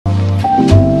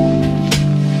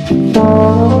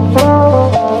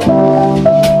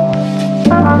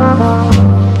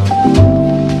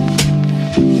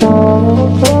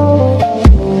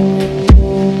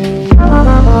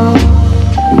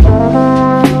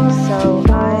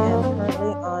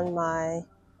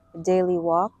daily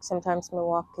walk. Sometimes my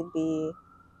walk could be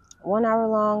 1 hour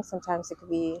long, sometimes it could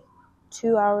be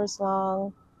 2 hours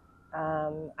long.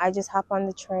 I just hop on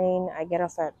the train, I get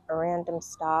off at a random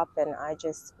stop, and I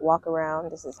just walk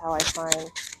around. This is how I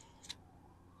find,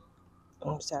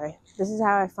 this is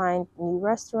how I find new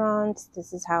restaurants.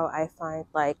 This is how I find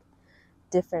like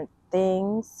different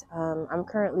things. I'm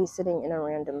currently sitting in a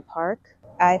random park.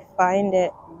 I find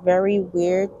it very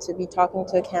weird to be talking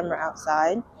to a camera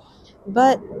outside,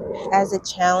 but as a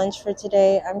challenge for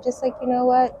today, I'm just like, you know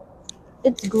what?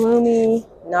 It's gloomy.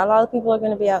 Not a lot of people are going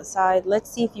to be outside.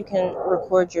 Let's see if you can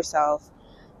record yourself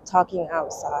talking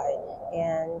outside.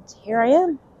 And here I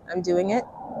am. I'm doing it.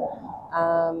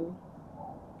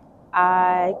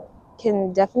 I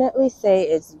can definitely say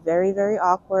it's very, very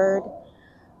awkward.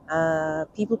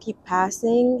 People keep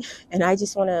passing, and I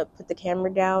just want to put the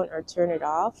camera down or turn it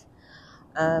off.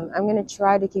 I'm going to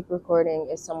try to keep recording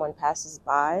if someone passes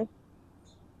by.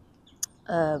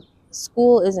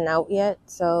 School isn't out yet,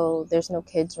 so there's no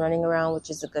kids running around, which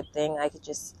is a good thing. I could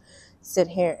just sit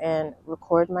here and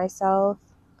record myself.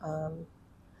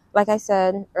 Like I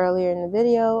said earlier in the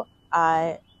video,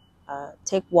 I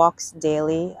take walks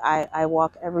daily. I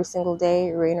walk every single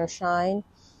day, rain or shine.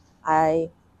 I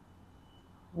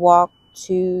walk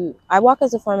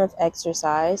as a form of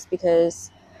exercise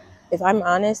because if I'm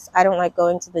honest, I don't like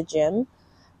going to the gym.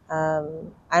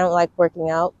 I don't like working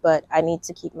out, but I need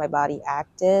to keep my body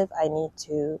active. I need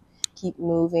to keep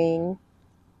moving.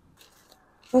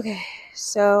 Okay,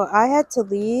 so I had to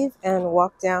leave and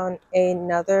walk down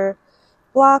another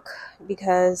block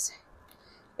because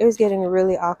it was getting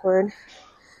really awkward.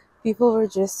 People were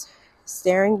just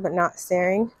staring but not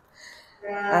staring.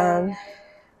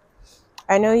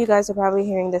 I know you guys are probably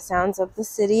hearing the sounds of the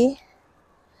city,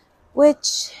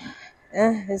 which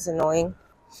is annoying.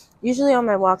 Usually on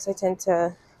my walks, I tend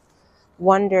to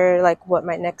wonder like what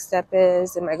my next step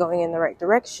is. Am I going in the right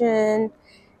direction?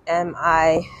 Am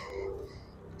I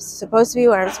supposed to be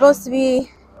where I'm supposed to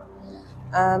be?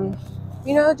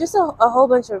 Just a whole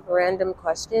bunch of random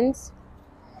questions.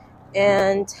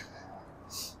 And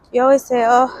you always say,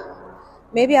 oh,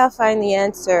 maybe I'll find the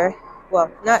answer.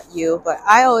 Well, not you, but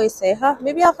I always say,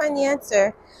 maybe I'll find the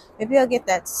answer. Maybe I'll get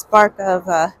that spark of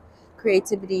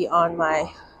creativity on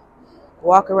my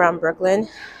walk around Brooklyn.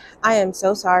 I am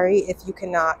so sorry if you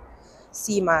cannot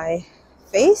see my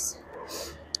face,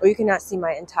 or you cannot see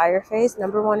my entire face.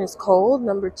 Number one is cold.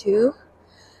 Number two,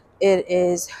 it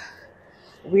is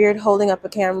weird holding up a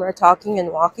camera, talking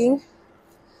and walking.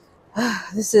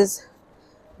 This is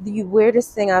the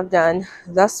weirdest thing I've done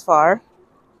thus far.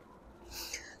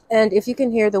 And if you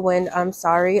can hear the wind, I'm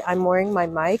sorry. I'm wearing my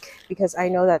mic because I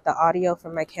know that the audio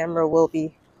from my camera will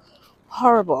be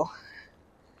horrible.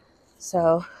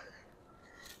 So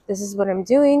this is what I'm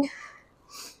doing.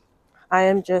 I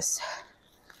am just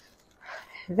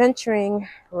venturing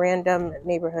random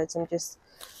neighborhoods. I'm just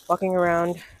walking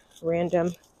around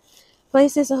random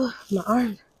places. Oh, my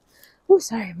arm. Oh,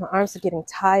 sorry. My arms are getting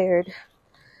tired.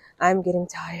 I'm getting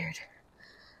tired.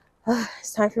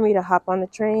 It's time for me to hop on the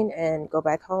train and go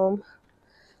back home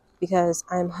because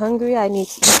I'm hungry. I need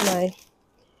to eat my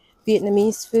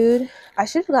Vietnamese food. I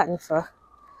should have gotten pho,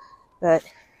 but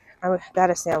I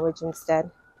got a sandwich instead,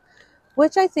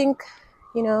 which I think,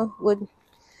 would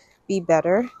be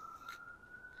better.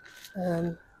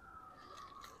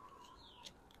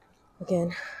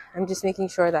 Again, I'm just making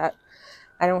sure that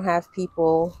I don't have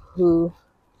people who,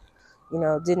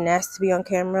 didn't ask to be on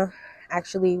camera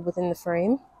actually within the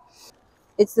frame.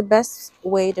 It's the best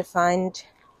way to find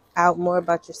out more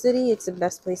about your city. It's the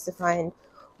best place to find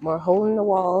more hole in the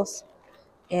walls.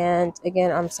 And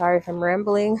again, I'm sorry if I'm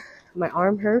rambling. My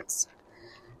arm hurts.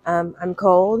 I'm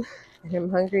cold and I'm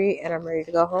hungry and I'm ready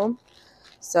to go home.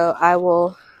 So I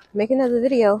will make another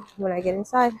video when I get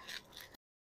inside.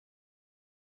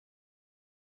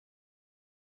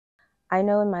 I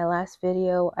know in my last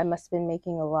video, I must have been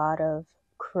making a lot of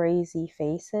crazy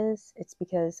faces. It's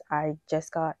because I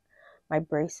just got my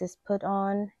braces put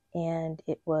on and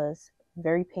it was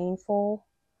very painful.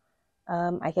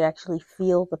 I could actually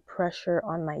feel the pressure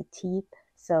on my teeth.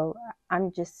 So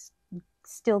I'm just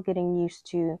still getting used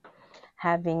to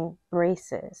having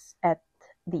braces at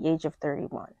the age of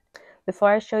 31. Before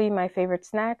I show you my favorite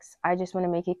snacks, I just want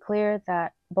to make it clear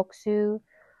that Bokksu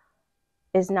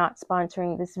is not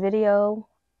sponsoring this video.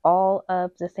 All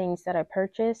of the things that I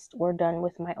purchased were done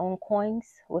with my own coins,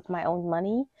 with my own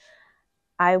money.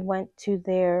 I went to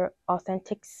their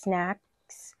authentic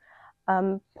snacks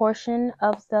portion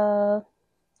of the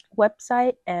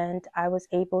website, and I was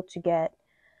able to get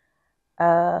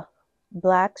a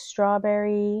black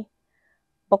strawberry,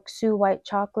 Bokksu white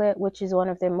chocolate, which is one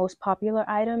of their most popular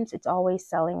items. It's always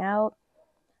selling out.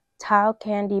 Tile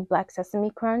Candy Black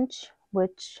Sesame Crunch,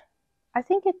 which I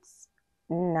think it's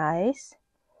nice.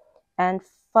 And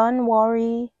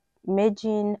Funwari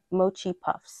Mijin Mochi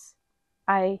Puffs.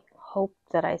 I hope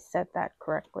that I said that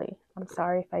correctly. I'm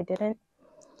sorry if I didn't.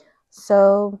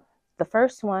 So the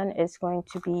first one is going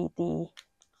to be the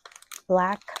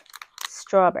black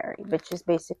strawberry, which is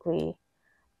basically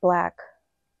black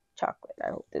chocolate.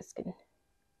 I hope this can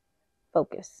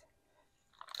focus.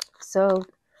 So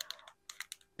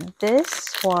this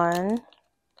one,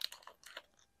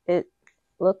 it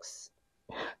looks,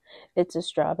 it's a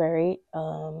strawberry.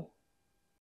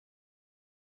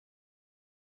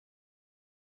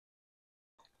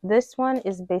 This one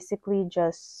is basically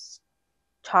just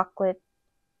chocolate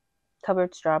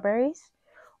covered strawberries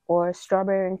or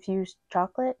strawberry infused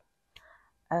chocolate.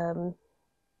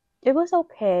 It was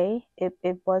okay.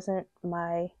 It wasn't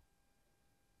my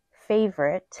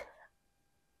favorite,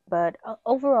 but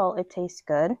overall it tastes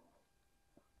good.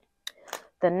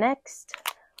 The next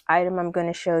item I'm going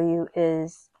to show you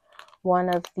is one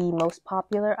of the most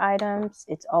popular items.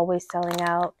 It's always selling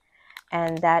out,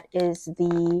 and that is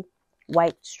the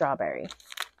white strawberry.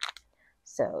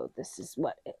 So this is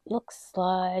what it looks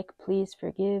like. Please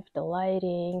forgive the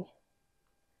lighting.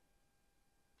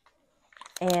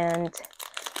 And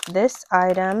this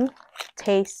item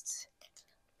tastes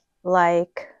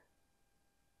like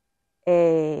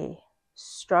a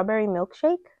strawberry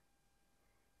milkshake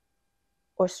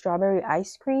or strawberry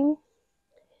ice cream.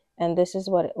 And this is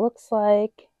what it looks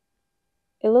like.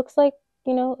 It looks like,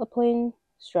 you know, a plain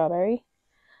strawberry.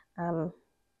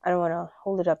 I don't want to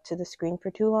hold it up to the screen for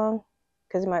too long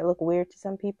because it might look weird to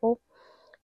some people.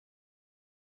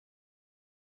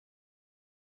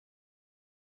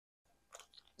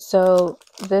 So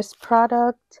this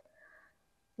product,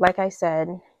 like I said,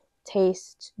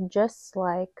 tastes just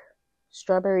like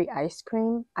strawberry ice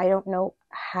cream. I don't know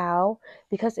how,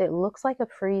 because it looks like a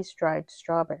freeze-dried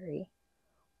strawberry,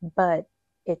 but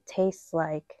it tastes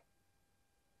like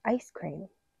ice cream.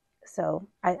 So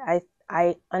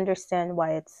I understand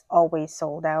why it's always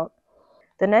sold out.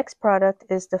 The next product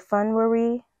is the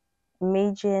Funwari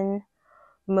Mijin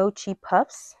Mochi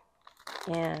Puffs,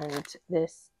 and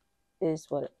this is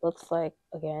what it looks like.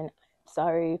 Again,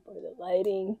 sorry for the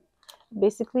lighting.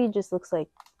 Basically, it just looks like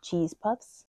cheese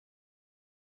puffs.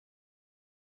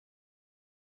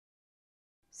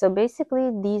 So basically,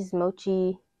 these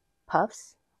mochi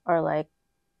puffs are like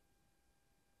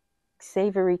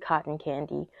savory cotton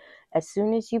candy. As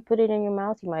soon as you put it in your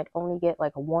mouth, you might only get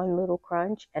like one little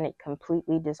crunch and it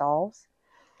completely dissolves.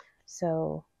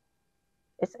 So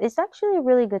it's actually a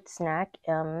really good snack.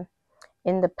 In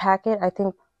the packet, I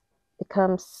think it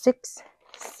comes six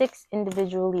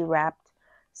individually wrapped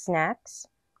snacks,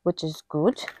 which is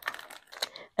good.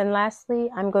 And lastly,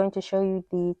 I'm going to show you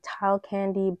the Tile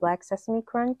Candy Black Sesame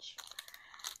Crunch.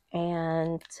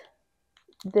 And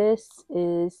this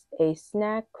is a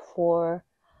snack for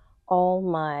all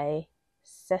my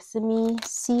sesame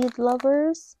seed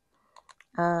lovers.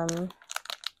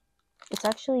 It's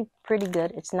actually pretty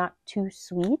good. It's not too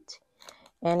sweet,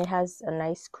 and it has a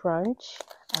nice crunch.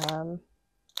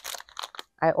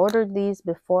 I ordered these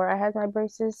before I had my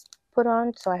braces put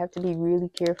on, so I have to be really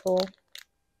careful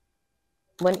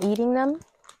when eating them.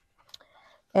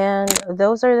 And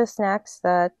those are the snacks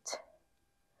that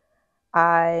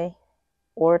I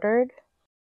ordered.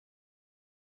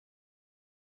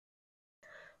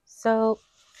 So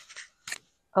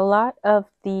a lot of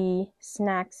the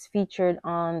snacks featured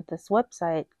on this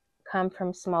website come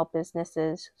from small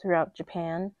businesses throughout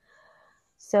Japan.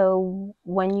 So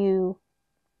when you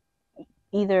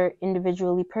either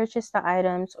individually purchase the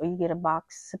items or you get a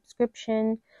box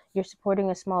subscription, you're supporting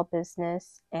a small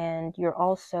business, and you're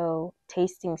also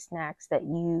tasting snacks that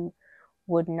you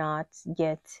would not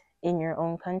get in your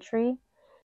own country.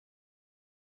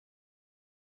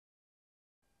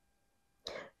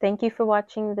 Thank you for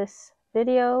watching this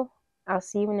video. I'll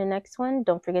see you in the next one.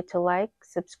 Don't forget to like,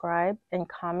 subscribe, and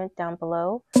comment down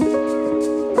below.